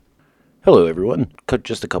Hello, everyone.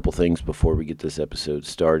 Just a couple things before we get this episode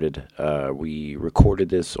started. We recorded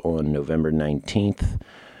this on November 19th,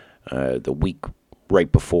 the week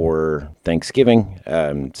right before Thanksgiving.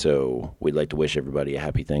 So we'd like to wish everybody a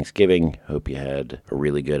happy Thanksgiving. Hope you had a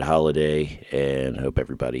really good holiday and hope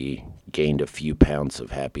everybody gained a few pounds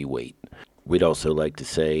of happy weight. We'd also like to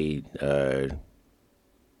say,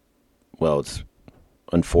 it's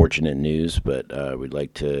unfortunate news, but we'd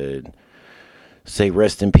like to say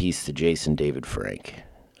rest in peace to Jason David Frank,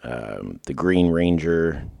 the Green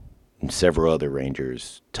Ranger, and several other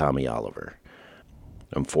Rangers, Tommy Oliver.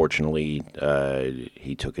 Unfortunately,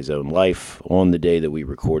 he took his own life on the day that we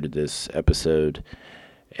recorded this episode,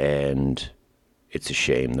 and it's a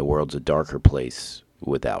shame. The world's a darker place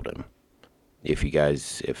without him.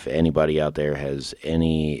 If anybody out there has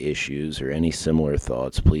any issues or any similar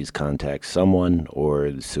thoughts, please contact someone or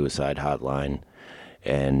the suicide hotline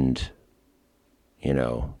and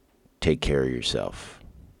take care of yourself.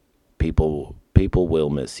 People will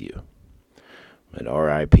miss you. But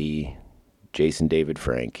R.I.P. Jason David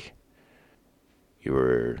Frank. You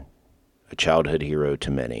were a childhood hero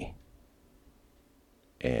to many,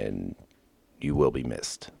 and you will be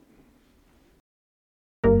missed.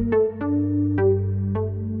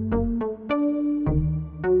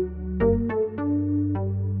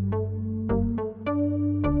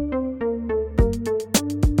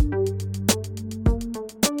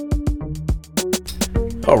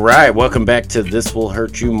 All right, welcome back to This Will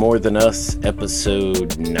Hurt You More Than Us,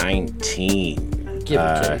 episode 19. Give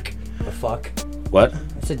or take a fuck. What? I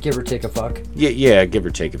said give or take a fuck. Yeah, give or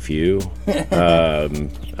take a few.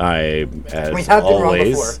 I, as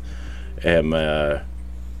always, am a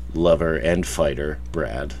lover and fighter,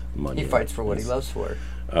 Brad Munyon. He fights for what he loves for.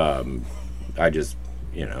 I just,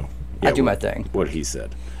 I do my thing. What he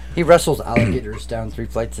said. He wrestles alligators down 3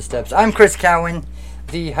 flights of steps. I'm Chris Cowan,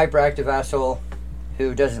 the hyperactive asshole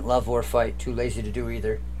who doesn't love or fight, too lazy to do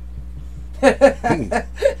either.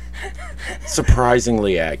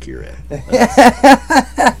 Surprisingly accurate.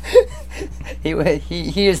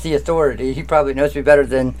 He is the authority. He probably knows me better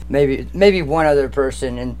than maybe one other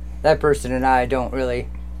person, and that person and I don't really.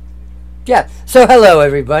 Yeah. So hello,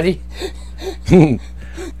 everybody.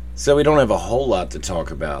 So we don't have a whole lot to talk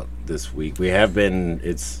about this week. We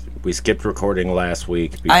skipped recording last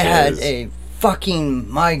week because I had a fucking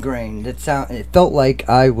migraine it felt like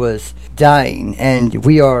I was dying, and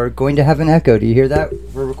we are going to have an echo. Do you hear that?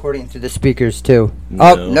 We're recording through the speakers too. No.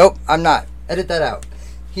 Oh nope, I'm not. Edit that out.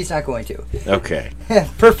 He's not going to. Okay.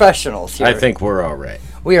 Professionals here. I think we're all right.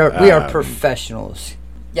 We are professionals.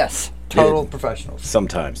 Yes, total professionals.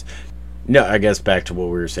 Sometimes. No, I guess back to what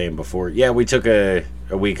we were saying before. Yeah, we took a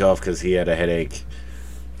week off because he had a headache.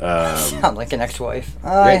 Sound like an ex-wife. No,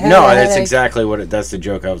 that's exactly that's the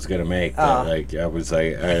joke I was gonna make. I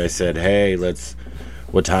said, hey,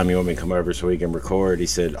 what time you want me to come over so we can record? He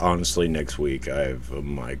said, honestly, next week I have a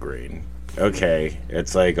migraine. Okay,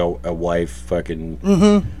 it's like a wife fucking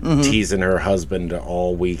teasing her husband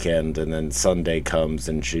all weekend, and then Sunday comes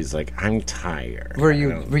and she's like, I'm tired. Were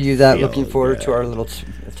you that looking forward to our little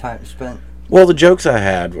time spent? Well, the jokes I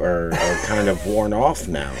had are kind of worn off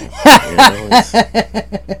now.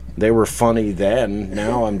 They were funny then.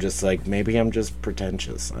 Now I'm just like, maybe I'm just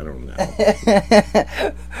pretentious. I don't know.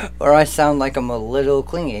 Or I sound like I'm a little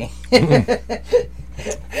clingy.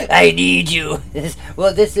 I need you. This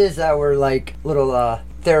is our little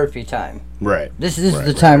therapy time. Right. This is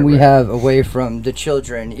the time we have away from the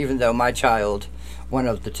children, even though my child, one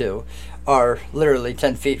of the two, are literally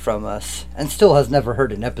 10 feet from us and still has never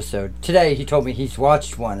heard an episode. Today he told me he's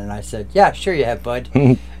watched one, and I said, yeah, sure you have, bud.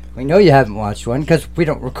 We know you haven't watched one because we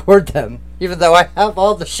don't record them, even though I have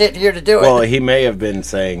all the shit here to do it. Well, he may have been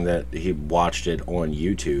saying that he watched it on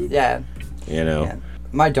YouTube. Yeah. Yeah.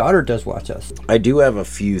 My daughter does watch us. I do have a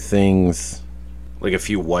few things, like a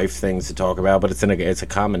few wife things to talk about, but it's a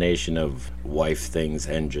combination of wife things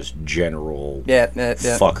and just general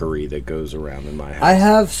fuckery that goes around in my house. I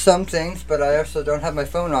have some things, but I also don't have my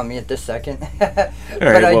phone on me at this second.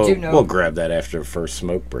 I do know we'll grab that after the first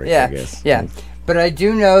smoke break, I guess. Yeah. But I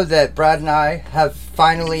do know that Brad and I have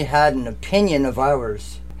finally had an opinion of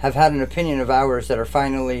ours. That are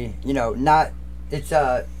finally, not. It's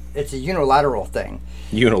a unilateral thing.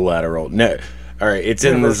 Unilateral. No. All right, it's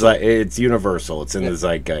universal. It's in the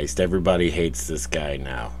zeitgeist. Everybody hates this guy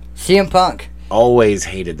now. CM Punk. Always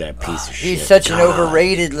hated that piece of shit. He's such an God.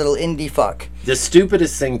 overrated little indie fuck. The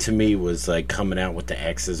stupidest thing to me was like coming out with the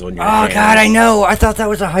X's on your Oh hands. God, I know. I thought that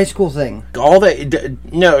was a high school thing. All that,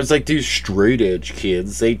 no, it's like these straight edge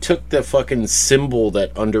kids. They took the fucking symbol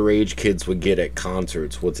that underage kids would get at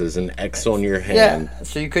concerts, which is an X on your hand. Yeah,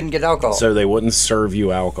 so you couldn't get alcohol. So they wouldn't serve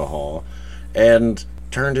you alcohol, and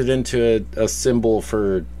turned it into a symbol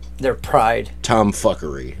for their pride.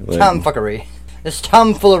 Tomfuckery. Like, Tomfuckery. This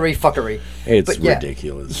tomfoolery fuckery. It's But yeah,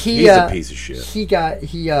 ridiculous. He's He's a piece of shit.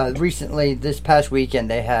 He recently, this past weekend,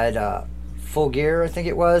 they had Full Gear, I think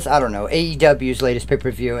it was. I don't know. AEW's latest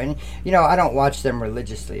pay-per-view. And, you know, I don't watch them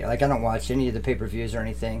religiously. Like, I don't watch any of the pay-per-views or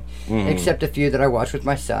anything, except a few that I watch with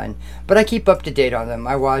my son. But I keep up to date on them.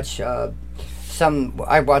 I watch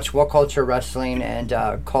I watch What Culture Wrestling and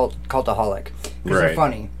Cultaholic. Because they're Right.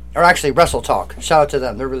 funny. Or actually, Wrestle Talk. Shout out to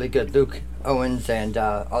them. They're really good. Luke Owens and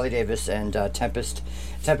Ollie Davis and Tempest.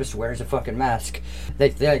 Tempest wears a fucking mask.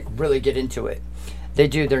 They like really get into it. They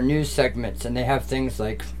do their news segments and they have things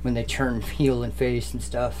like when they turn heel and face and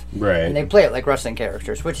stuff. Right. And they play it like wrestling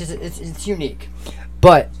characters, which is it's unique.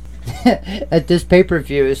 But at this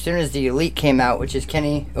pay-per-view, as soon as the Elite came out, which is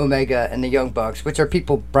Kenny Omega and the Young Bucks, which are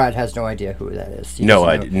people Brad has no idea who that is. He No,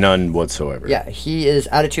 doesn't know. none whatsoever. Yeah, he is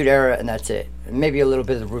Attitude Era, and that's it. Maybe a little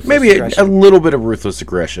bit of Ruthless Maybe a Aggression. little bit of ruthless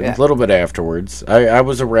aggression. Yeah. A little bit afterwards. I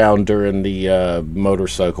was around during the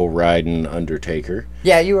motorcycle riding Undertaker.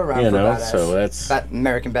 Yeah, you were around You for know, Badass. so that's...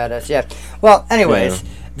 American Badass, yeah. Well, anyways,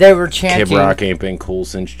 they were chanting... Kid Rock ain't been cool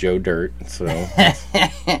since Joe Dirt, so...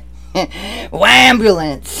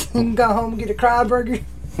 Wambulance! Go home and get a cry burger.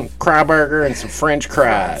 Cry burger and some French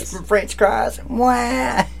fries. French fries.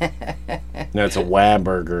 Wah! No, it's a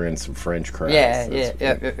Whataburger and some French fries.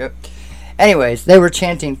 Yeah. Anyways, they were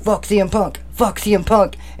chanting, fuck CM Punk, fuck CM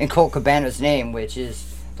Punk, in Colt Cabana's name, which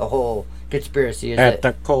is the whole conspiracy, is At it?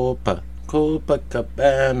 the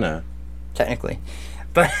Copacabana. Technically.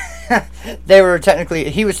 But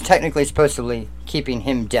he was technically supposed to be keeping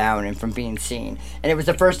him down and from being seen. And it was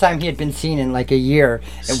the first time he had been seen in like a year.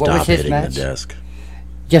 And Stop what was his hitting match? the desk.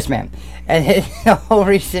 Yes, ma'am. And the whole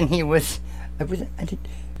reason he was...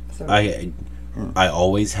 I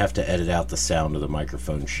always have to edit out the sound of the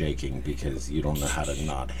microphone shaking because you don't know how to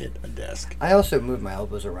not hit a desk. I also move my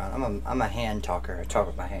elbows around. I'm a hand talker. I talk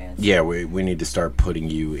with my hands. Yeah, we need to start putting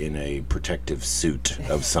you in a protective suit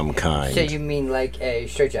of some kind. So you mean like a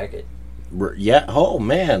straitjacket? Yeah, oh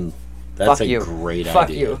man. That's Fuck a you. great Fuck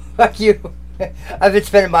idea. Fuck you. I've been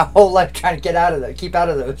spending my whole life trying to get out of those, keep out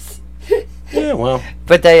of those. Yeah, well.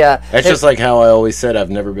 But they, That's just like how I always said I've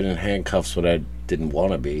never been in handcuffs when I didn't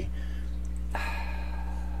want to be.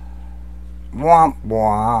 Womp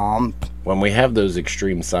womp. When we have those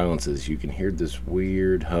extreme silences, you can hear this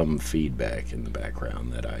weird hum feedback in the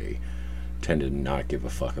background that I tend to not give a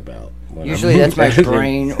fuck about. Usually that's my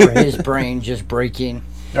brain or his brain just breaking.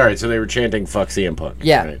 Alright, so they were chanting fuck CM Punk.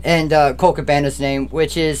 Yeah, right? and Colt Cabana's name,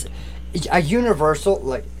 which is a universal,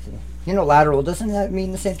 like, unilateral. Doesn't that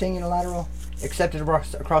mean the same thing, unilateral? Accepted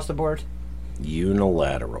across the board?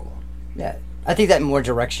 Unilateral. Yeah. I think that more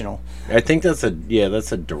directional. I think that's a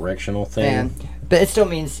directional thing. Man. But it still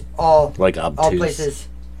means all Like obtuse. all places.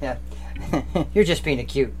 Yeah. You're just being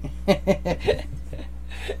cute.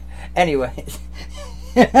 Anyways.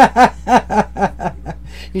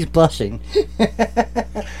 He's blushing.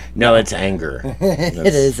 No, it's anger.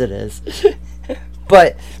 It is.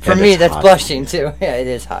 But for And me, it's that's hot. blushing too. Yeah, it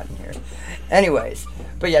is hot in here. Anyways.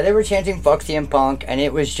 But yeah, they were chanting fuck CM Punk, and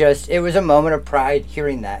it was a moment of pride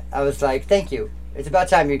hearing that. I was like, thank you. It's about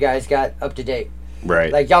time you guys got up to date.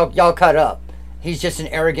 Right. Like, y'all cut up. He's just an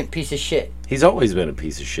arrogant piece of shit. He's always been a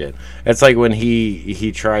piece of shit. It's like when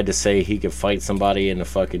he tried to say he could fight somebody in a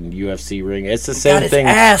fucking UFC ring. It's the same Got his thing.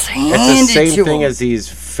 ass It's handed the same to thing him. as these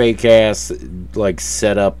fake ass like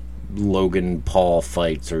set up Logan Paul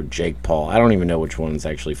fights or Jake Paul. I don't even know which one's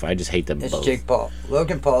actually. I just hate them It's both. Jake Paul.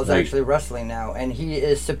 Logan Paul is Like- actually wrestling now, and he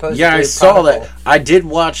is supposed Yeah, to be I a saw prodigal. that. I did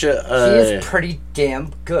watch He is pretty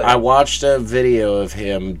damn good. I watched a video of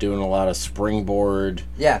him doing a lot of springboard.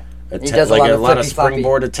 Yeah. He Atta- does a like lot a of lot of flippy floppy.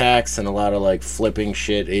 springboard attacks and a lot of like flipping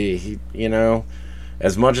shit. He you know,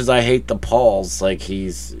 as much as I hate the Pauls, like he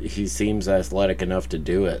seems athletic enough to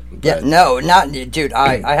do it. Yeah, But- no, not dude.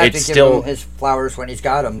 I have to It's give still- him his flowers when he's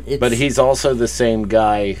got them. But he's also the same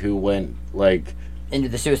guy who went like into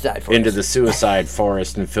the suicide forest. into the suicide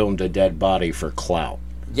forest and filmed a dead body for clout.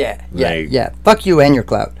 Yeah. Like- Fuck you and your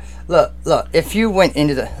clout. Look. If you went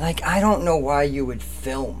into the I don't know why you would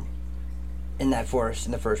film in that forest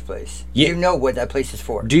in the first place. Yeah. You know what that place is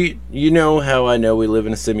for. Do you know how I know we live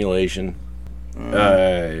in a simulation?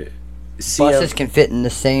 Buses can fit in the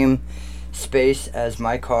same space as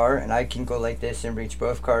my car, and I can go like this and reach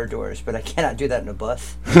both car doors, but I cannot do that in a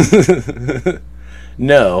bus.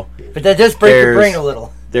 No. But that does break your brain a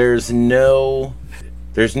little. There's no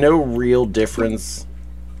real difference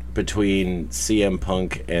between CM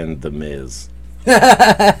Punk and The Miz.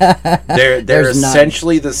 They're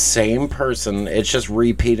essentially the same person. It's just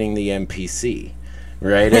repeating the NPC,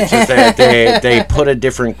 right? It's just that they put a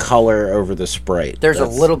different color over the sprite. There's a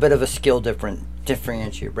little bit of a skill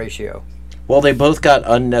differentiate ratio. Well, they both got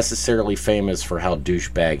unnecessarily famous for how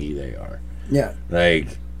douchebaggy they are. Yeah.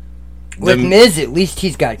 Like with Miz, at least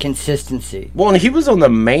he's got consistency. Well, and he was on the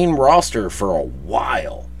main roster for a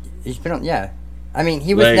while. He's been on, yeah. I mean,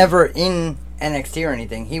 he was never in NXT or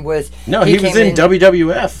anything. He was in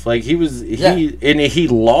WWF. Like he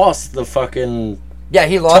lost the fucking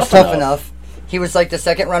he lost Tough Enough. He was like the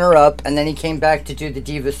second runner up, and then he came back to do the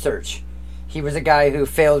Divas Search. He was a guy who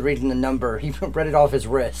failed reading the number. He read it off his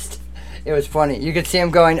wrist. It was funny. You could see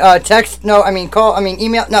him going, text, no, I mean call, I mean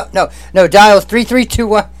email, no, dial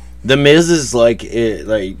 3321. The Miz is like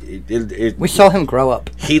we saw him grow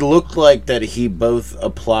up. He looked like that he both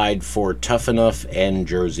applied for Tough Enough and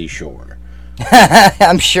Jersey Shore.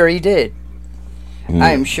 I'm sure he did.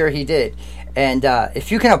 I am sure he did. And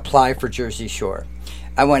if you can apply for Jersey Shore,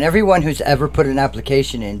 I want everyone who's ever put an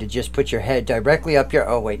application in to just put your head directly up your...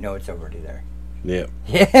 Oh, wait, no, it's already there. Yeah.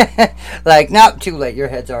 Yeah. Like, not too late. Your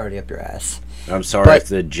head's already up your ass. I'm sorry if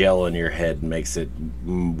the gel in your head makes it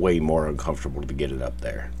way more uncomfortable to get it up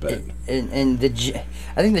there. But I think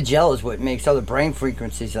the gel is what makes all the brain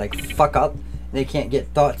frequencies, like, fuck up. They can't get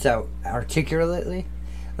thoughts out articulately.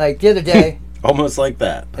 Like, the other day... Almost like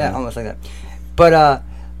that. Yeah, almost like that. But,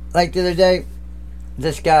 like, the other day,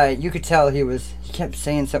 this guy, you could tell he kept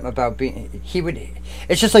saying something about being...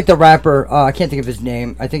 It's just like the rapper, I can't think of his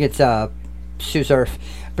name. I think it's, Sue Surf.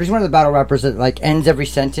 But he's one of the battle rappers that, like, ends every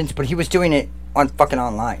sentence, but he was doing it on fucking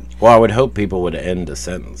online. Well, I would hope people would end a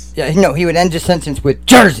sentence. Yeah, no, he would end a sentence with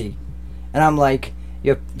Jersey. And I'm like,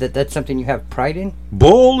 that's something you have pride in?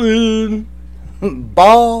 Ballin'.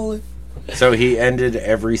 Ballin'. So he ended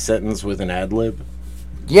every sentence with an ad-lib?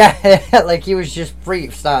 Yeah, like he was just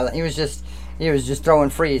freestyling. He was just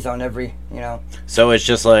throwing freeze on every, So it's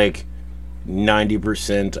just like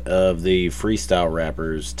 90% of the freestyle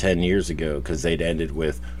rappers 10 years ago, because they'd ended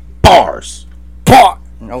with bars. Bar.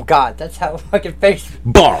 Oh God, that's how fucking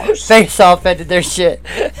bars. Face Off ended their shit.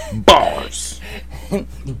 Bars.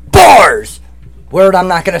 Bars. Word I'm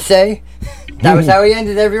not gonna say. That was how he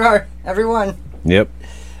ended everyone. Yep.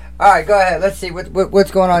 All right, go ahead. Let's see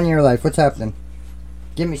what's going on in your life. What's happening?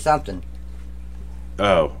 Give me something.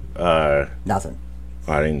 Oh, nothing.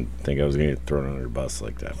 I didn't think I was going to get thrown under a bus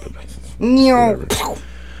like that, but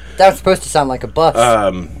that was supposed to sound like a bus.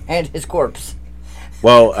 And his corpse.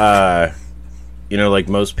 Well, like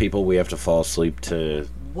most people, we have to fall asleep to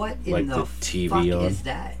what in like the TV fuck on. Is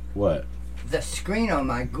that? What? The screen on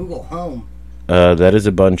my Google Home. That is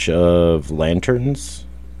a bunch of lanterns.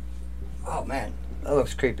 Oh man, that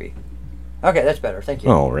looks creepy. Okay, that's better. Thank you.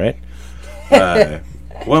 All right.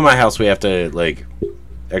 Well, in my house, we have to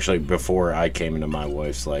actually, before I came into my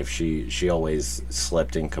wife's life, she always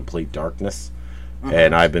slept in complete darkness,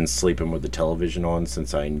 and I've been sleeping with the television on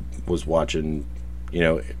since I was watching,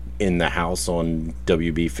 in the house on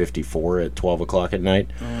WB54 at 12 o'clock at night.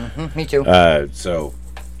 Mm-hmm. Me too. So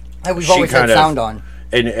we've always had sound on.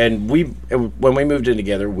 And when we moved in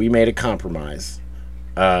together, we made a compromise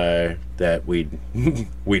that we'd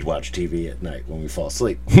watch TV at night when we fall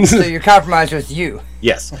asleep. So your compromise was you.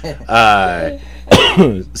 Yes.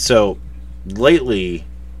 So lately,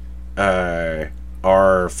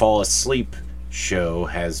 our fall asleep show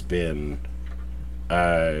has been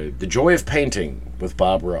The Joy of Painting with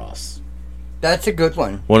Bob Ross. That's a good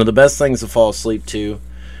one. One of the best things to fall asleep to,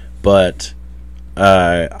 but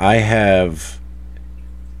I have...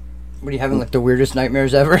 What, are you having, like, the weirdest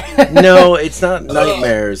nightmares ever? No, it's not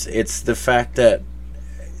nightmares. It's the fact that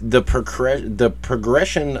the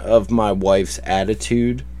progression of my wife's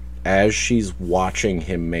attitude as she's watching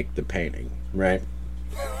him make the painting, right?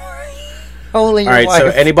 Holy All right, wife. so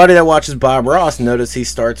anybody that watches Bob Ross, notice he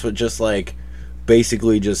starts with just,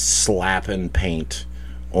 basically just slapping paint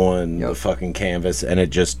on the fucking canvas, and it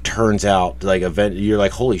just turns out, you're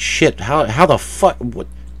like, holy shit, how the fuck... What?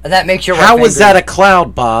 And that makes your wife How was angry. that a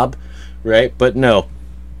cloud, Bob? Right? But no.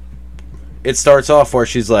 It starts off where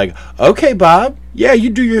she's like, okay, Bob. Yeah,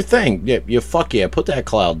 you do your thing. Yeah, put that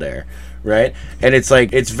cloud there. right? And it's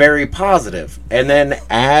like, it's very positive. And then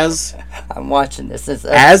as I'm watching this. As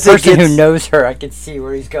it a person gets- who knows her, I can see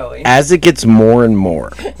where he's going. as it gets more and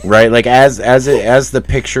more, right? Like as the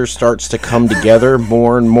picture starts to come together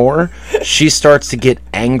more and more, she starts to get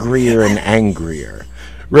angrier and angrier.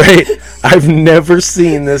 Right? I've never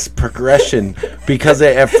seen this progression, because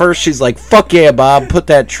at first she's like, fuck yeah, Bob, put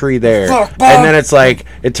that tree there. Fuck, Bob. And then it's like,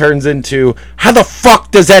 it turns into, how the fuck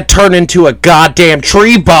does that turn into a goddamn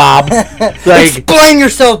tree, Bob? Like, Explain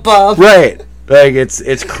yourself, Bob. right. Like, it's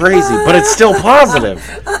crazy, but it's still positive.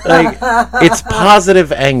 Like, it's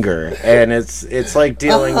positive anger, and it's like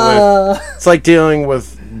dealing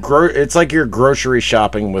with it's like you're grocery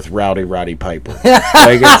shopping with Rowdy Piper.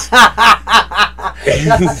 Like, it's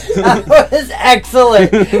That was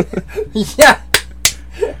excellent. Yeah.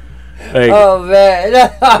 like, Oh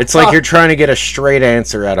man. it's like you're trying to get a straight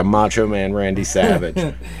answer out of Macho Man Randy Savage.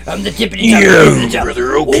 I'm the tippity top.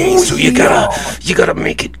 Brother. Okay, so you gotta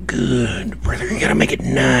make it good, brother. You gotta make it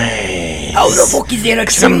nice. How the fuck is that a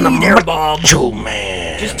tree there, Bob? Macho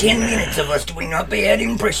Man. Just 10 minutes of us doing a bad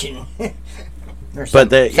impression.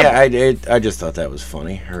 But I just thought that was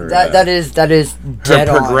funny. Her, that is her dead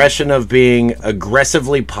on. progression of being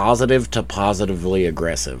aggressively positive to positively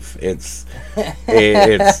aggressive. It's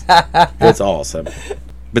awesome.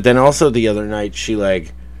 But then also the other night she was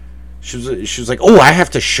like, oh, I have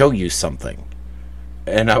to show you something.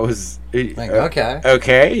 And I was Like, okay.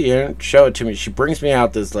 Okay, yeah, show it to me. She brings me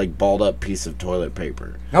out this like balled up piece of toilet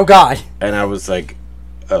paper, Oh God. and I was like,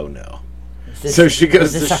 oh no. This- So she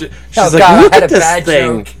goes is to this- she's Oh, like, God, look I had at a this bad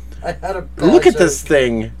thing. joke. I had a bad Look at joke. this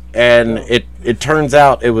thing. And it turns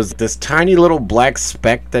out it was this tiny little black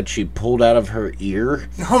speck that she pulled out of her ear.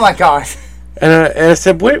 Oh my God. And I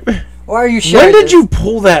said, wait, Why are you sharing when did this? you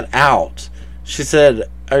pull that out? She said,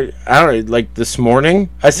 I don't know, like this morning?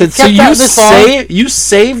 I said, so kept that this long? you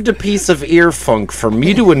saved a piece of ear funk for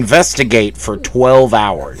me to investigate for 12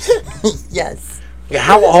 hours. Yes.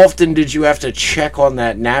 How often did you have to check on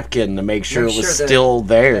that napkin to make sure Make it was sure that- still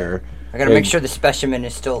there? I gotta make sure the specimen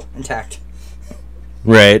is still intact.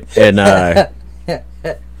 Right, and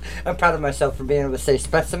I'm proud of myself for being able to say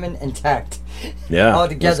specimen intact. yeah, All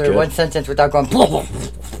that's together, good. one sentence without going.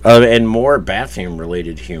 And more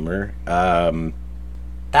bathroom-related humor.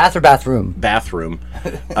 Bath or bathroom? Bathroom.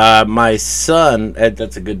 My son.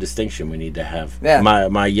 That's a good distinction we need to have. Yeah.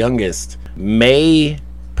 My youngest may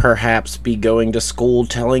perhaps be going to school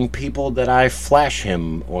telling people that I flash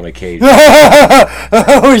him on occasion.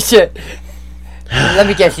 Oh shit! Let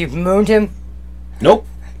me guess. You've mooned him? Nope.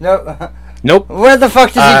 No. Nope. Where the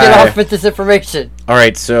fuck does he get off with this information? All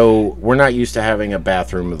right, so we're not used to having a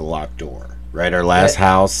bathroom with a locked door, right? Our last Right.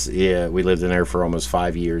 house, yeah, we lived in there for almost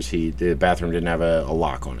 5 years. The bathroom didn't have a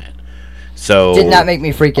lock on it. So Did not make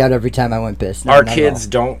me freak out every time I went piss. No, our not at kids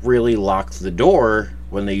don't really lock the door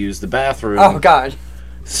when they use the bathroom. all. Oh God.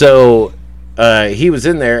 So he was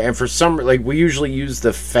in there, and for some, like, we usually use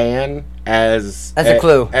the fan as a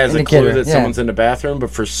clue, as a indicator, clue that yeah. someone's in the bathroom. But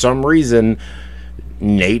for some reason,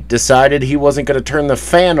 Nate decided he wasn't going to turn the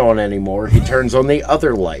fan on anymore. He turns on the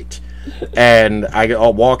other light, and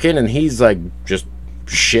I'll walk in, and he's like just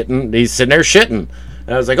shitting. He's sitting there shitting, and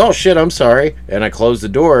I was like, "Oh shit, I'm sorry," and I closed the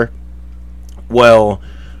door. Well,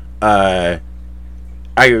 I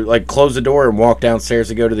like close the door and walk downstairs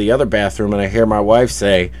to go to the other bathroom, and I hear my wife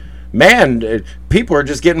say, "Man, people are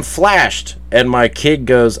just getting flashed." And my kid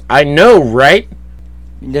goes, "I know, right?"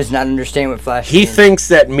 He does not understand what flash He means. thinks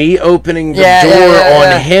that me opening the Yeah, door yeah, on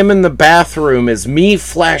yeah. him in the bathroom is me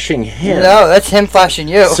flashing him. No, that's him flashing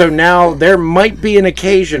you. So now there might be an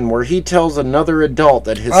occasion where he tells another adult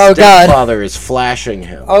that his Oh, God. stepfather is flashing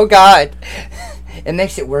him. Oh God. It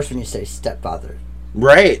makes it worse when you say stepfather.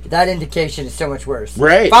 Right. That indication is so much worse.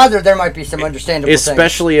 Right. Father, there might be some understandable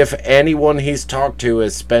Especially if anyone he's talked to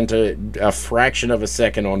has spent a fraction of a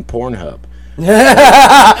second on Pornhub.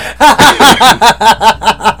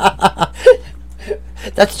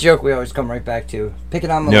 That's a joke we always come right back to. Picking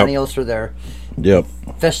on Yep. millennials for their Yep.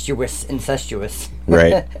 incestuous.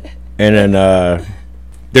 Right. And then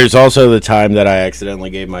there's also the time that I accidentally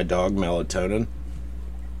gave my dog melatonin.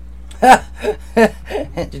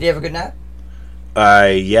 Did he have a good nap?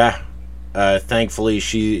 Yeah. Thankfully,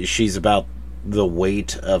 she's about the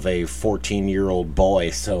weight of a 14-year-old boy,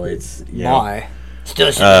 so it's, you know, Boy.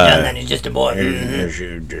 Still shouldn't have done that. He's just a boy.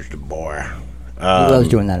 she's just a boy. He loves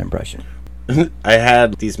doing that impression. I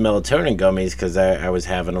had these melatonin gummies because I was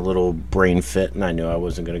having a little brain fit, and I knew I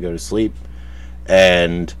wasn't going to go to sleep.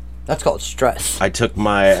 And That's called stress. I took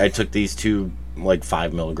these two like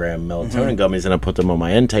 5 milligram melatonin Mm-hmm. gummies, and I put them on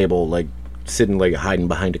my end table, like sitting like hiding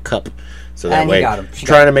behind a cup, so that And he way got 'em. She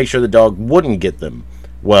got trying to make sure the dog wouldn't get them.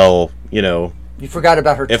 Well, you know, You forgot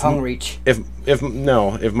about her tongue reach.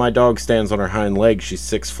 if my dog stands on her hind legs, she's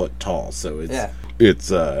 6 foot tall. So it's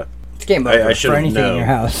game over I for anything in your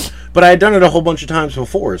house. But I had done it a whole bunch of times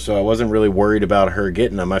before, so I wasn't really worried about her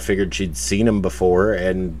getting them. I figured she'd seen them before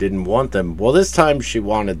and didn't want them. Well, this time she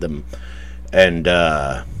wanted them, and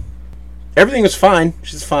everything was fine.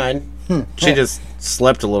 She's fine. She just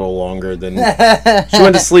slept a little longer than... She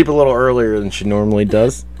went to sleep a little earlier than she normally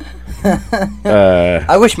does.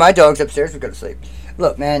 I wish my dogs upstairs would go to sleep.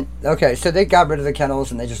 Look, man, okay, so they got rid of the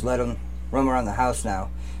kennels and they just let them roam around the house now.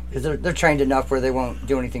 Because they're trained enough where they won't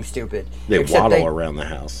do anything stupid. They waddle around the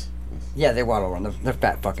house. Yeah, they waddle around. They're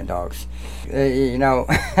fat fucking dogs. You know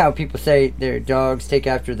how people say their dogs take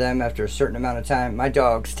after them after a certain amount of time? My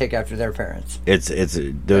dogs take after their parents. It's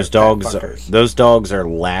those dogs. Those dogs are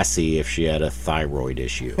Lassie if she had a thyroid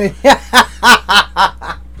issue.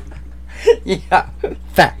 Yeah,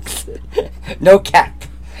 facts. No cap.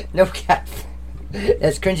 No cap.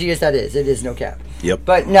 As cringy as that is, it is no cap. Yep.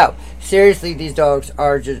 But no, seriously, these dogs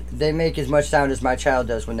are they make as much sound as my child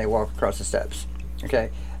does when they walk across the steps.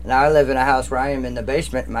 Okay? Now I live in a house where I am in the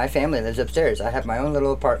basement. My family lives upstairs. I have my own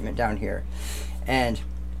little apartment down here. And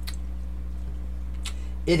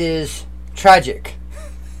it is tragic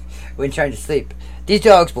when trying to sleep. These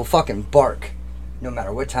dogs will fucking bark, no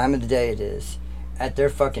matter what time of the day it is, at their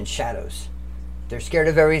fucking shadows. They're scared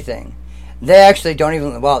of everything. They actually don't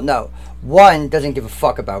even... Well, no. One doesn't give a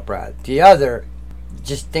fuck about Brad. The other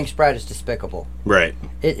just thinks Brad is despicable. Right.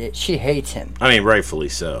 She hates him. I mean, rightfully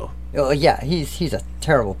so. Oh, yeah, he's a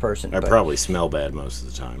terrible person. I probably smell bad most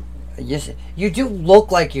of the time. Yes, you do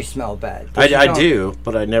look like you smell bad. I do,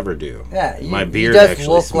 but I never do. Yeah, my beard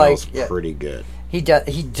actually smells pretty good. He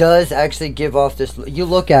does actually give off this... You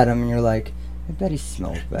look at him and you're like... I bet he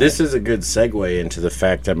smells bad. This is a good segue into the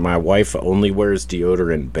fact that my wife only wears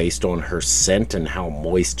deodorant based on her scent and how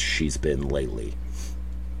moist she's been lately.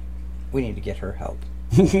 We need to get her help.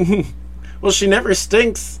 Well, she never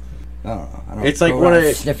stinks. I don't know. It's like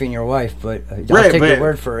when sniffing your wife, but I'll take your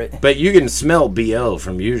word for it. But you can smell BO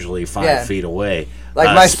from usually 5 feet away.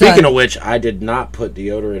 Like my speaking of which, I did not put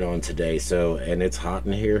deodorant on today, and it's hot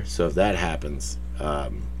in here. So if that happens,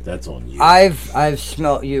 that's on you. I've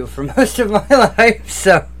smelt you for most of my life,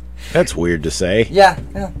 so that's weird to say. Yeah.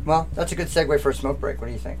 Well, that's a good segue for a smoke break. What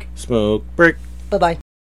do you think? Smoke break. Bye.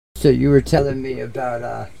 So you were telling me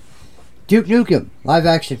about Duke Nukem live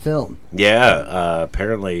action film. Yeah.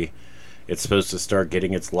 Apparently, it's supposed to start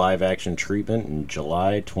getting its live action treatment in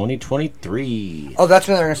July 2023. Oh, that's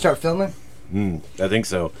when they're gonna start filming? I think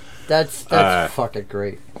so. That's fucking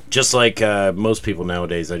great. Just like most people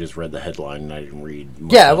nowadays, I just read the headline and I didn't read.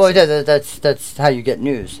 Yeah, well, that's how you get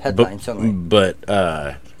news headlines. But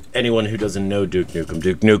anyone who doesn't know Duke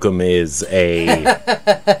Nukem is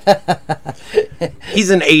he's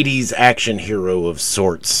an '80s action hero of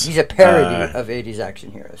sorts. He's a parody of '80s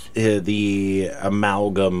action heroes. The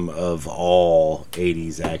amalgam of all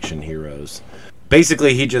 '80s action heroes.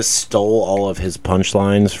 Basically, he just stole all of his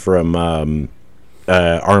punchlines from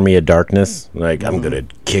Army of Darkness. Like, I'm gonna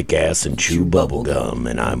kick ass and chew bubble gum,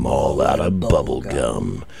 and I'm all out of bubble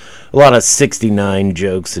gum. A lot of 69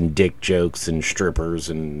 jokes and dick jokes and strippers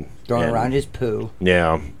and throwing around his poo.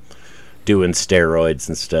 Yeah, doing steroids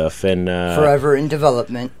and stuff. And forever in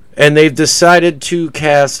development. And they've decided to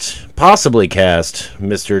possibly cast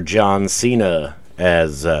Mr. John Cena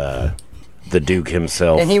as the Duke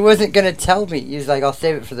himself. And he wasn't going to tell me. He was like, I'll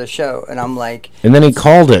save it for the show. And I'm like... And then he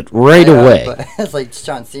called it right away. But it's like, it's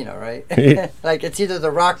John Cena, right? Like, it's either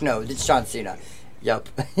The Rock, no, it's John Cena. Yup.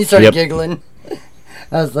 He started giggling.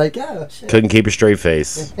 I was like, oh, shit. Couldn't keep a straight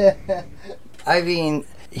face. I mean,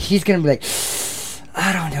 he's going to be like,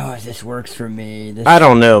 I don't know if this works for me. I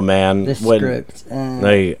don't know, man. This script.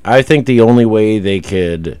 I think the only way they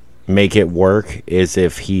could make it work is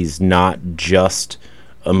if he's not just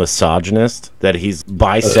a misogynist, that he's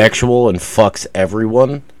bisexual and fucks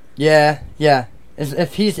everyone. Yeah.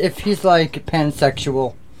 If he's like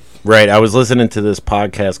pansexual. Right. I was listening to this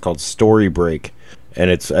podcast called Story Break,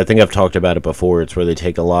 and I think I've talked about it before. It's where they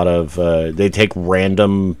take a lot of they take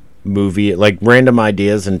random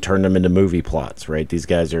ideas and turn them into movie plots. Right. These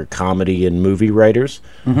guys are comedy and movie writers,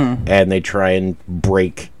 and they try and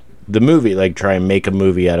break the movie, like try and make a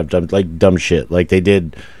movie out of dumb shit, like they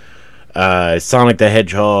did. Sonic the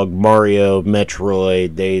Hedgehog, Mario,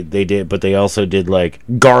 Metroid, they did, but they also did like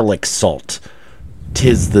garlic salt.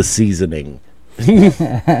 'Tis the seasoning. It's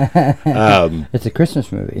a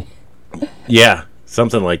Christmas movie. Yeah,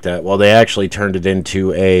 something like that. Well, they actually turned it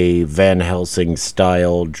into a Van Helsing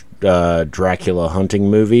style Dracula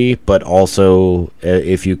hunting movie, but also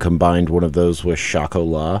if you combined one of those with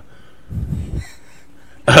Chocolat.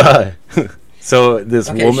 So this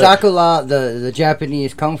Okay, woman. Chocolat, the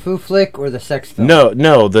Japanese kung fu flick or the sex film?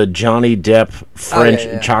 No, the Johnny Depp French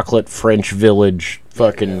yeah. chocolate French Village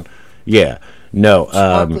fucking yeah. No,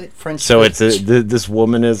 Chocolate French so it's Village. this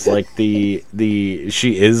woman is like the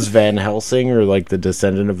she is Van Helsing or like the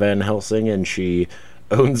descendant of Van Helsing, and she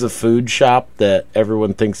owns a food shop that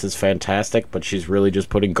everyone thinks is fantastic, but she's really just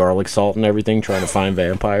putting garlic salt and everything trying to find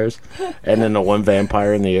vampires. And then the one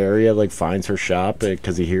vampire in the area like finds her shop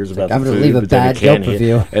because he hears about I'm the gonna food, leave a but then bad he can't Yelp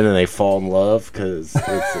hear- review. and then they fall in love because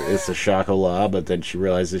it's a chocolat, but then she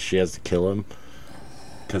realizes she has to kill him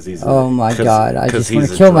because he's Oh my god, I just want he's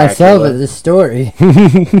to a kill myself Dracula. at this story.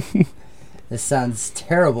 This sounds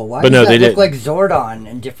terrible. Why But does no, that they look did- like Zordon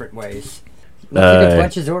in different ways? Looks like a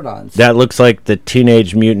bunch of Zordons. That looks like the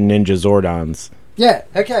Teenage Mutant Ninja Zordons. Yeah,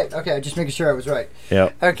 okay, just making sure I was right.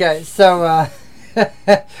 Yep. Okay, so,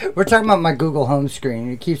 we're talking about my Google home screen.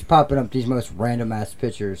 It keeps popping up these most random ass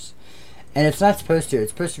pictures. And it's not supposed to.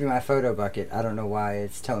 It's supposed to be my photo bucket. I don't know why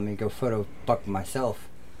it's telling me to go photo bucket myself.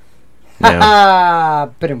 Yeah. Ha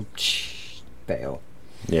ha! Fail.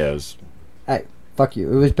 Yeah. It was, Hey, fuck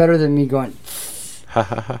you. It was better than me going. ha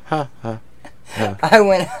ha ha ha ha. I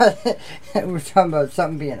went. We were talking about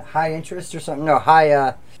something being high interest or something. No,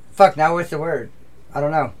 high. Fuck. Now what's the word? I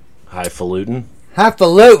don't know. Highfalutin.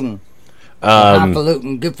 Highfalutin.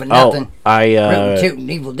 Highfalutin. Good for nothing. I Rootin' tootin'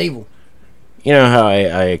 evil devil. you know how I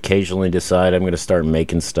occasionally decide I'm gonna start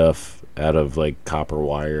making stuff out of like copper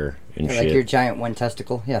wire and Like shit. your giant one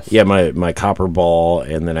testicle. Yes. Yeah, my copper ball,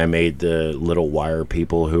 and then I made the little wire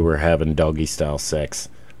people who were having doggy style sex.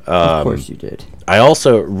 Of course you did. I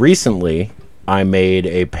also recently I made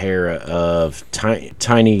a pair of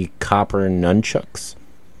tiny copper nunchucks.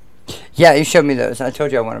 Yeah, you showed me those. I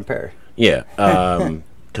told you I want a pair. Yeah,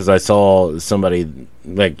 because I saw somebody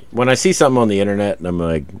like when I see something on the internet, and I'm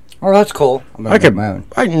like, Oh, that's cool. I'm gonna I make could, my own.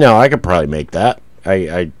 I could probably make that.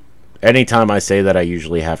 I anytime I say that, I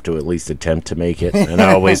usually have to at least attempt to make it, and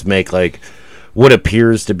I always make like what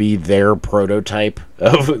appears to be their prototype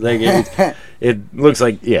of like it looks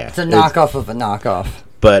like yeah, It's a knockoff of a knockoff.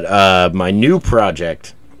 But my new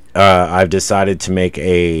project, I've decided to make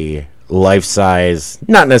a life-size,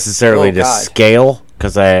 not necessarily Oh, to God. scale,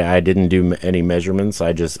 because I didn't do any measurements.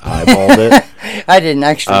 I just eyeballed it. I didn't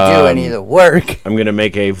actually do any of the work. I'm going to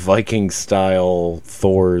make a Viking-style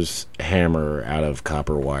Thor's hammer out of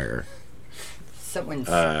copper wire. Someone's.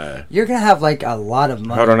 You're gonna have like a lot of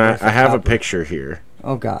money. Hold on, worth I of have a copper. picture here.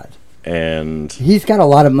 Oh God. And He's got a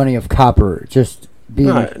lot of money of copper. Just being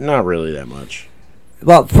not really that much.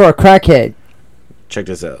 well for a crackhead. Check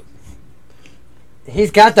this out.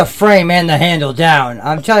 He's got the frame and the handle down.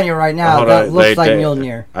 I'm telling you right now, Hold that on, looks like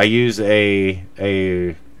Mjolnir. I use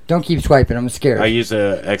a Don't keep swiping. I'm scared. I use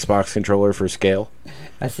a Xbox controller for scale.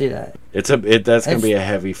 I see that. That's gonna It's- be a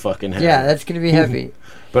heavy fucking hammer. Yeah, that's gonna be heavy.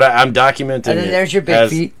 But I'm documenting And then it there's your big as,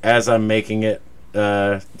 feet. as I'm making it,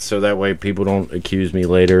 so that way people don't accuse me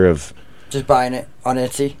later of Just buying it on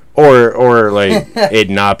Etsy. or like it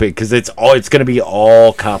not be because it's gonna be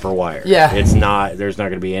all copper wire. Yeah. It's not. There's not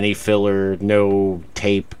gonna be any filler, no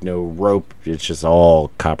tape, no rope. It's just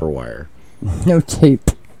all copper wire. No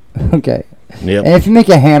tape. Okay. Yep. And if you make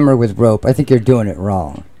a hammer with rope, I think you're doing it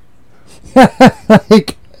wrong.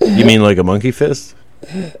 Like, You mean like a monkey fist?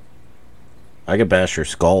 I could bash your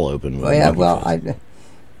skull open. With well, a yeah. monkey Well, fist.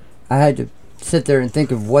 I had to sit there and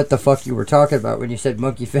think of what the fuck you were talking about when you said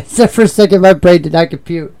monkey fist. For a second, my brain did not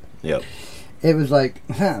compute. Yep. It was like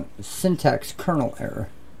syntax kernel error.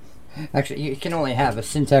 Actually, you can only have a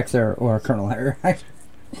syntax error or a kernel error.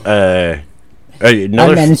 I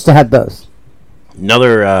Another managed to have both.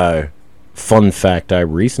 another fun fact I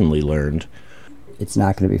recently learned. It's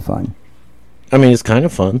not going to be fun. I mean, it's kind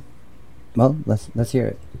of fun. Well, let's hear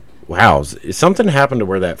it. Wow, something happened to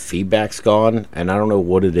where that feedback's gone, and I don't know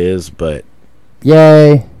what it is, but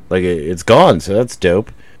Yay! like it's gone, so that's dope.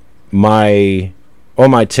 On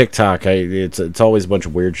my TikTok, it's always a bunch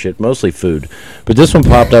of weird shit, mostly food, but this one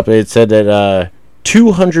popped up. It said that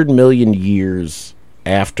 200 million years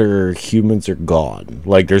after humans are gone,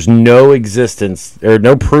 like there's no existence or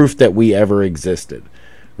no proof that we ever existed.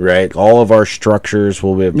 Right, all of our structures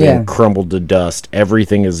will have been Yeah. crumbled to dust.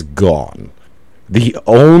 Everything is gone. The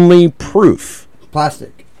only proof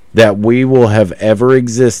Plastic. that we will have ever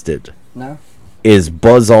existed No. is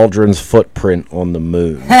Buzz Aldrin's footprint on the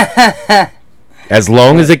moon. As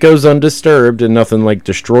long as it goes undisturbed and nothing like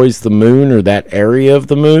destroys the moon or that area of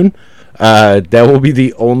the moon, that will be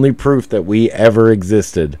the only proof that we ever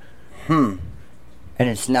existed. And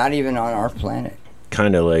it's not even on our planet.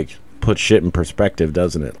 Kind of like, puts shit in perspective,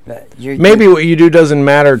 doesn't it? Maybe What you do doesn't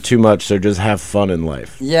matter too much, so just have fun in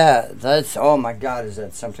life. Yeah, that's, oh my God, is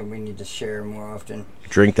that something we need to share more often?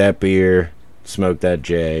 Drink that beer, smoke that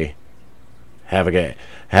J, have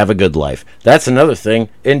a good life. That's another thing.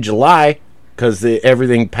 In July, because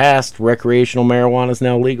everything passed, recreational marijuana is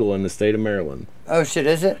now legal in the state of Maryland. Oh shit,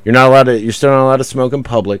 is it? You're still not allowed to smoke in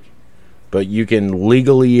public, but you can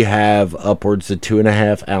legally have upwards of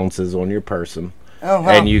 2.5 ounces on your person. Oh, wow.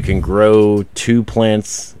 And you can grow 2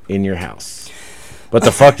 plants in your house. But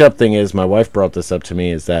the fucked up thing is, my wife brought this up to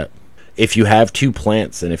me, is that if you have 2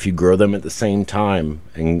 plants and if you grow them at the same time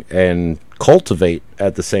and cultivate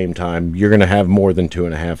at the same time, you're going to have more than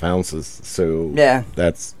 2.5 ounces. So yeah,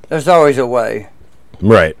 there's always a way.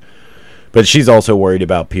 Right. But she's also worried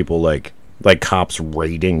about people like cops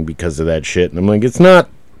raiding because of that shit. And I'm like, it's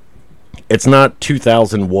not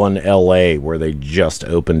 2001 LA where they just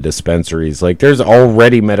opened dispensaries. Like, there's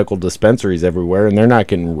already medical dispensaries everywhere, and they're not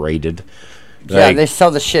getting raided. Yeah, they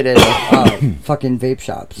sell the shit at fucking vape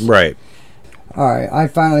shops. Right. Alright, I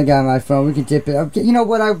finally got my phone. We can dip it. You know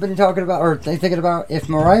what I've been talking about, or thinking about? If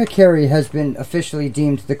Mariah Carey has been officially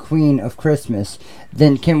deemed the Queen of Christmas,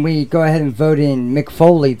 then can we go ahead and vote in Mick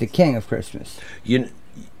Foley the King of Christmas?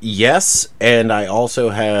 Yes, and I also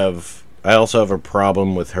have a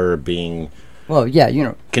problem with her being, well, yeah, you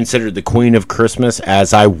know, considered the Queen of Christmas,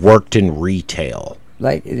 as I worked in retail.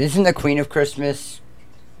 Like, isn't the Queen of Christmas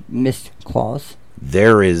Miss Claus?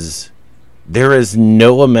 There is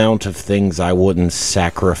no amount of things I wouldn't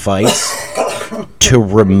sacrifice to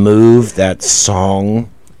remove that song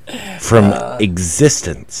from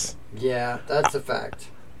existence. Yeah, that's a fact.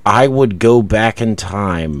 I would go back in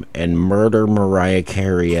time and murder Mariah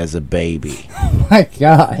Carey as a baby. Oh my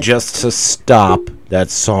God. Just to stop that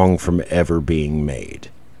song from ever being made.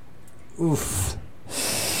 Oof.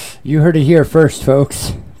 You heard it here first,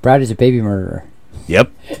 folks. Brad is a baby murderer.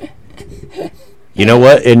 Yep. You know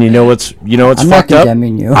what? And you know what's I'm fucked not up?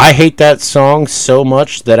 condemning you. I hate that song so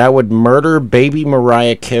much that I would murder baby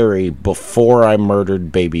Mariah Carey before I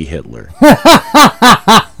murdered baby Hitler.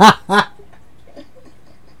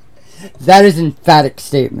 That is an emphatic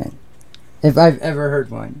statement, if I've ever heard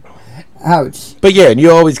one. Ouch. But yeah, and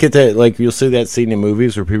you always get that, like, you'll see that scene in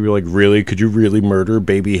movies where people are like, really? Could you really murder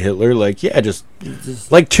baby Hitler? Like, yeah, just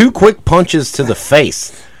like 2 quick punches to the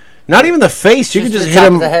face. Not even the face. You can just hit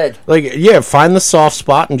him. The head. Like, yeah, find the soft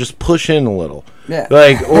spot and just push in a little. Yeah.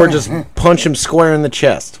 Like, or just punch him square in the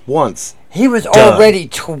chest once. He was already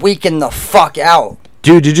tweaking the fuck out.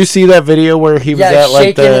 Dude, did you see that video where he was at like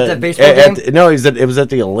shaking at the baseball game? No, it was at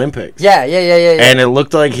the Olympics. Yeah. And it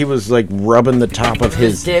looked like he was like rubbing the top of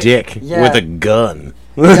his dick with a gun.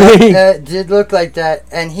 That did look like that,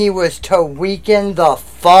 and he was tweaking the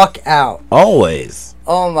fuck out. Always.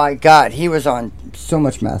 Oh my God, he was on so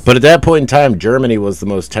much meth. But at that point in time, Germany was the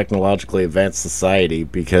most technologically advanced society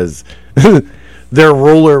because their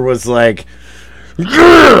ruler was like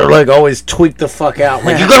always tweak the fuck out.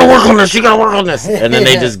 Like, you gotta work on this, And then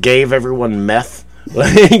they just gave everyone meth.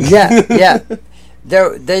 Yeah.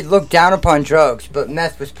 They looked down upon drugs, but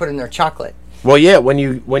meth was put in their chocolate. Well, yeah, when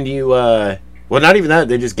you well, not even that.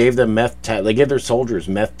 They just gave them they gave their soldiers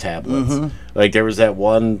meth tablets. Mm-hmm. Like, there was that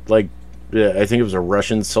one, like, I think it was a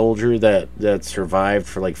Russian soldier that survived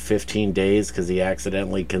for like 15 days because he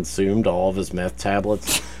accidentally consumed all of his meth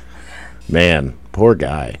tablets. Man, poor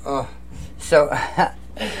guy. So,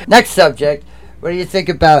 next subject. What do you think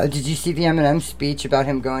about? Did you see the Eminem speech about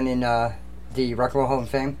him going in the Rock and Roll Hall of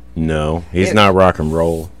Fame? No, he's not rock and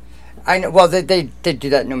roll. I know. Well, they do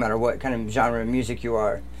that no matter what kind of genre of music you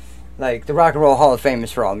are. Like, the Rock and Roll Hall of Fame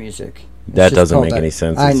is for all music. That doesn't make any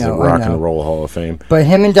sense. I It's know, the Rock and Roll Hall of Fame. But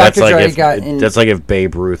him and Dr. Dre got in. That's like if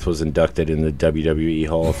Babe Ruth was inducted in the WWE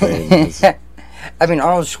Hall of Fame. I mean,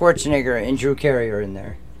 Arnold Schwarzenegger and Drew Carey are in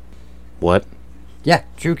there. What? Yeah,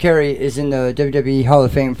 Drew Carey is in the WWE Hall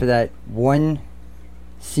of Fame for that one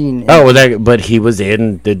scene. But he was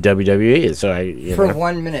in the WWE, so for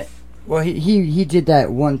 1 minute. Well, he did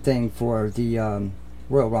that one thing for the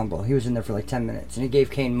Royal Rumble. He was in there for like 10 minutes, and he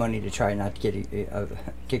gave Kane money to try not to get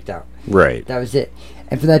kicked out. Right. That was it.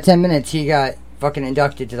 And for that 10 minutes, he got fucking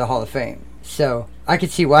inducted to the Hall of Fame. So I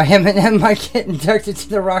could see why Eminem might get inducted to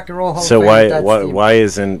the Rock and Roll Hall of Fame. So why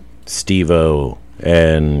isn't Steve-O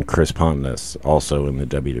and Chris Pontius also in the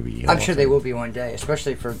WWE? I'm sure they will be one day,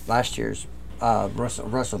 especially for last year's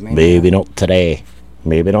WrestleMania. Maybe not today,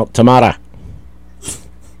 maybe not tomorrow,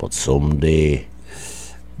 but someday.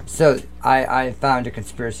 So I found a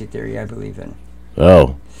conspiracy theory I believe in.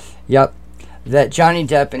 Oh. Yep. that Johnny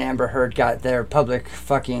Depp and Amber Heard got their public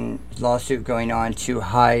fucking lawsuit going on to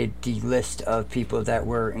hide the list of people that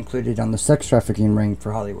were included on the sex trafficking ring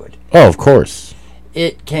for Hollywood. Oh, of course.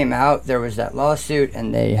 It came out, there was that lawsuit,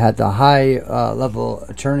 and they had the high level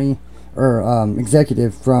attorney or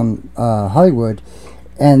executive from Hollywood,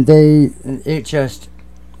 and it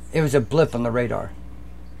was a blip on the radar.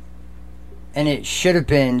 And it should have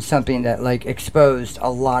been something that, like, exposed a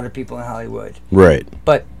lot of people in Hollywood. Right.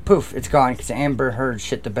 But, poof, it's gone because Amber Heard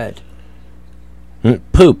shit the bed.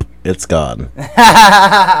 Poop. It's gone.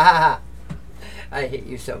 I hate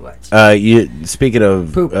you so much. Speaking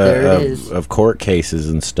of Poop, there it is. Of court cases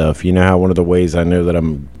and stuff, you know how one of the ways I know that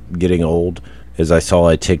I'm getting old is I saw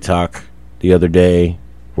a TikTok the other day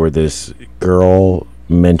where this girl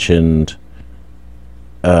mentioned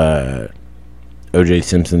O.J.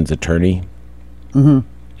 Simpson's attorney. Mm-hmm.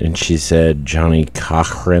 And she said Johnny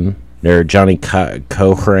Cochran. Or Johnny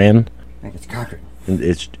Cochran. I think it's Cochran.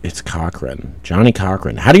 It's Cochran. Johnny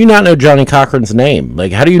Cochran. How do you not know Johnny Cochran's name?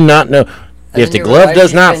 Like, how do you not know? If the glove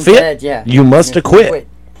does not fit, you must acquit.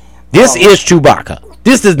 This is Chewbacca.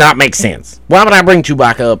 This does not make sense. Why would I bring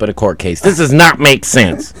Chewbacca up in a court case? This does not make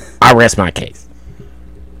sense. I rest my case.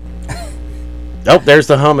 Oh, there's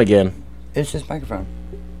the hum again. It's just microphone.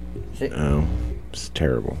 See? Oh, it's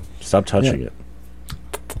terrible. Stop touching it.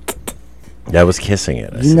 That was kissing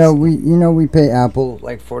it. We pay Apple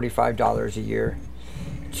like $45 a year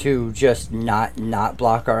to just not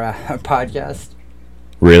block our podcast.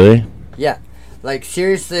 Really? Yeah. Like,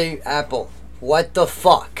 seriously, Apple, what the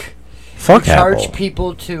fuck? Fuck you charge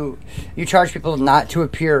Apple. You charge people not to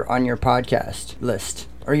appear on your podcast list.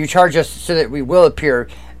 Or you charge us so that we will appear,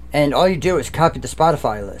 and all you do is copy the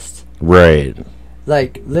Spotify list. Right.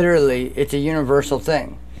 Like, literally, it's a universal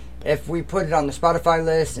thing. If we put it on the Spotify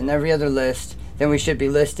list and every other list, then we should be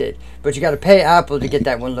listed. But you got to pay Apple to get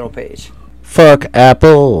that one little page. Fuck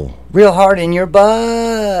Apple. Real hard in your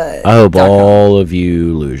butt. I hope all of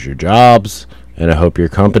you lose your jobs, and I hope your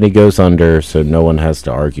company goes under so no one has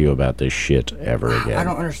to argue about this shit ever again. I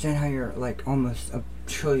don't understand how you're like almost $1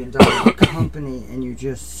 trillion company and you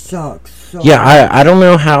just suck so Yeah, I don't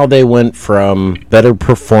know how they went from better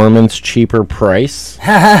performance, cheaper price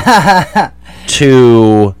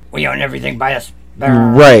to we own everything by us.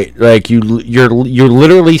 Right, like you're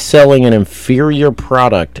literally selling an inferior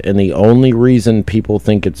product, and the only reason people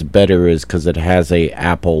think it's better is because it has a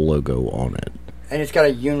Apple logo on it, and it's got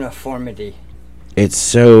a uniformity. It's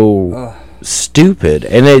so stupid,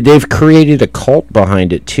 and they've created a cult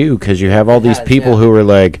behind it too, because you have all these people who are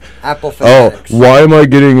like, Apple fanatics. "Oh, why am I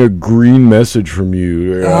getting a green message from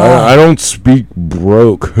you? I don't speak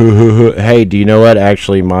broke." Hey, do you know what?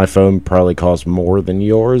 Actually, my phone probably costs more than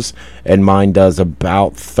yours, and mine does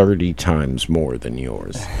about 30 times more than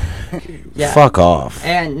yours. Yeah. Fuck off.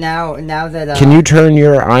 And now that can you turn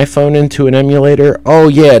your iPhone into an emulator? Oh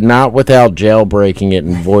yeah, not without jailbreaking it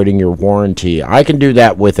and voiding your warranty. I can do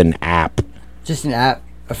that with an app. Just an app,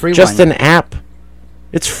 a free one. Just an app.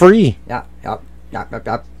 It's free. Yep.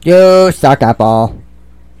 You suck, Apple.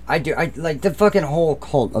 I do. I like the fucking whole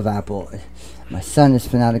cult of Apple. My son is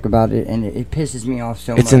fanatic about it, and it pisses me off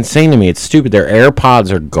so much. It's insane to me. It's stupid. Their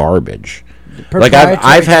AirPods are garbage. Like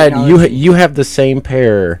I've had you have the same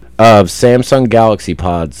pair of Samsung Galaxy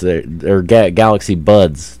Pods or Galaxy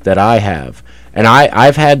Buds that I have, and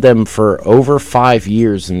I've had them for over 5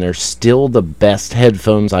 years, and they're still the best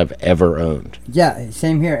headphones I've ever owned. Yeah,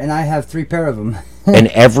 same here, and I have 3 pair of them. And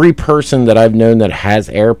every person that I've known that has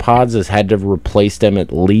AirPods has had to replace them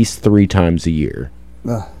at least 3 times a year.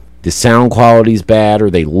 Ugh. The sound quality's bad,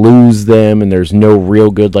 or they lose them, and there's no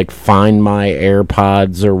real good like Find My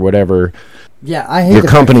AirPods or whatever. Yeah, I hate your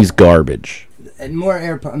company's garbage. And more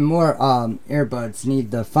earbuds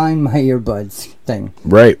need the Find My Earbuds thing.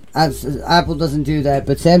 Right. Apple doesn't do that,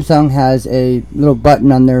 but Samsung has a little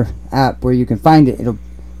button on their app where you can find it. It'll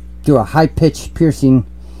do a high-pitched, piercing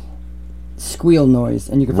squeal noise,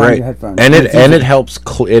 and you can find your headphones. And it helps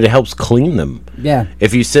clean them. Yeah.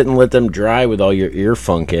 If you sit and let them dry with all your ear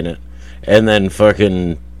funk in it, and then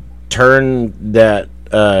fucking turn the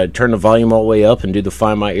volume all the way up and do the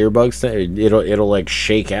Find My Earbuds thing, it'll like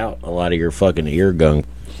shake out a lot of your fucking ear gunk.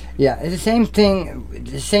 Yeah, it's the same thing.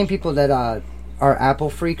 The same people that are Apple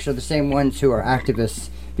freaks are the same ones who are activists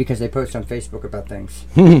because they post on Facebook about things.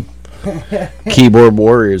 Keyboard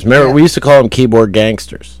warriors. Remember, we used to call them keyboard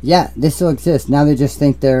gangsters. Yeah, they still exist. Now they just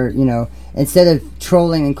think they're, instead of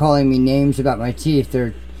trolling and calling me names about my teeth,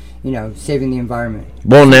 they're, saving the environment.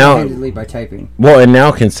 Well, now, Handedly by typing. and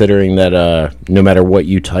now considering that no matter what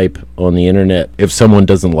you type on the internet, if someone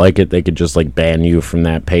doesn't like it, they could just like ban you from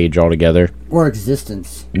that page altogether. Or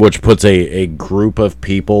existence. Which puts a group of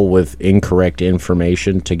people with incorrect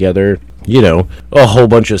information together. A whole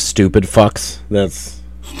bunch of stupid fucks.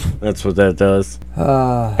 That's what that does.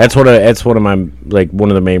 That's one of my one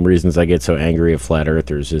of the main reasons I get so angry at flat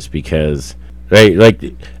earthers is because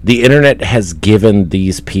the internet has given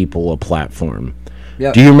these people a platform.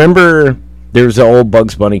 Yep. Do you remember there's an old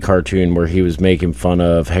Bugs Bunny cartoon where he was making fun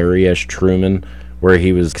of Harry S. Truman, where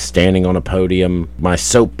he was standing on a podium, my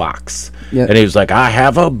soapbox, and he was like, "I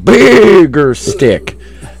have a bigger stick."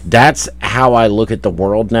 That's how I look at the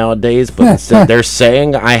world nowadays, but instead they're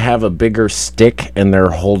saying I have a bigger stick and they're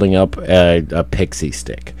holding up a pixie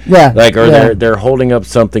stick. Yeah. They're holding up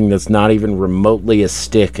something that's not even remotely a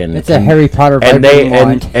stick, and it's a Harry Potter and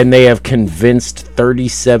they have convinced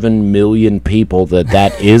 37 million people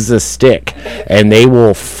that is a stick, and they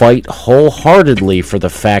will fight wholeheartedly for the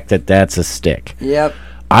fact that that's a stick. Yep.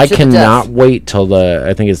 I cannot wait till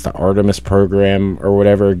I think it's the Artemis program or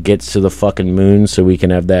whatever gets to the fucking moon so we can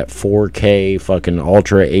have that 4K fucking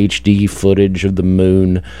Ultra HD footage of the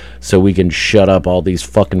moon so we can shut up all these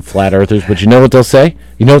fucking flat earthers. But you know what they'll say?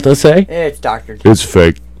 It's doctored. It's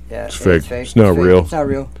fake. Yeah, it's fake. It's not fake. real. It's not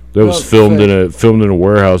real. That was filmed in a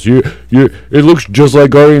warehouse. It looks just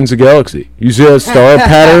like Guardians of the Galaxy. You see that star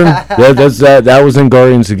pattern? That was in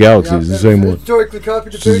Guardians of the Galaxy. It's the same one. Historically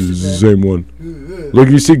copied It's the same one. Look,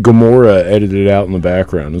 you see Gamora edited out in the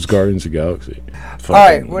background. It's Guardians of the Galaxy. All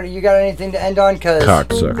right, what you got anything to end on? Cause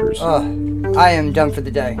cocksuckers. I am done for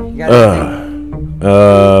the day. You got anything?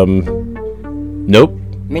 Nope.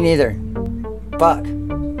 Me neither. Fuck.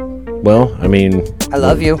 Well, I mean, I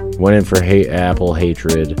love you. Went in for Apple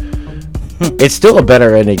hatred. It's still a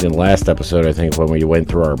better ending than last episode, I think, when we went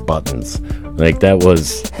through our buttons. Like that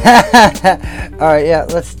was. All right, yeah.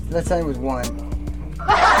 Let's end with one.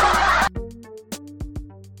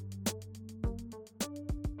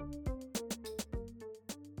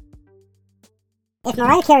 If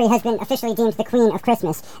Mariah Carey has been officially deemed the Queen of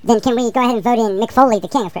Christmas, then can we go ahead and vote in Mick Foley the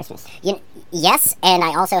King of Christmas? Yes, and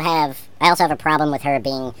I also have a problem with her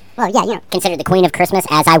being considered the Queen of Christmas,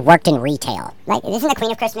 as I worked in retail. Like, isn't the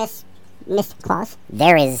Queen of Christmas Miss Claus?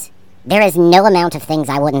 There is no amount of things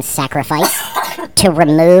I wouldn't sacrifice to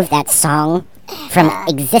remove that song from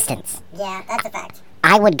existence. Yeah, that's a fact.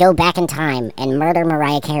 I would go back in time and murder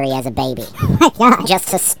Mariah Carey as a baby. Oh my God. Just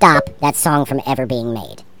to stop that song from ever being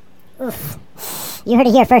made. Oof. You heard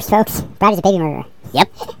it here first, folks. Brad is a baby murderer.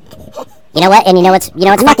 Yep. You know what? And you know what's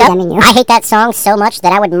fucked up? You. I hate that song so much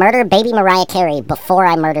that I would murder baby Mariah Carey before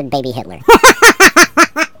I murdered baby Hitler.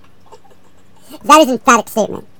 That is an emphatic statement.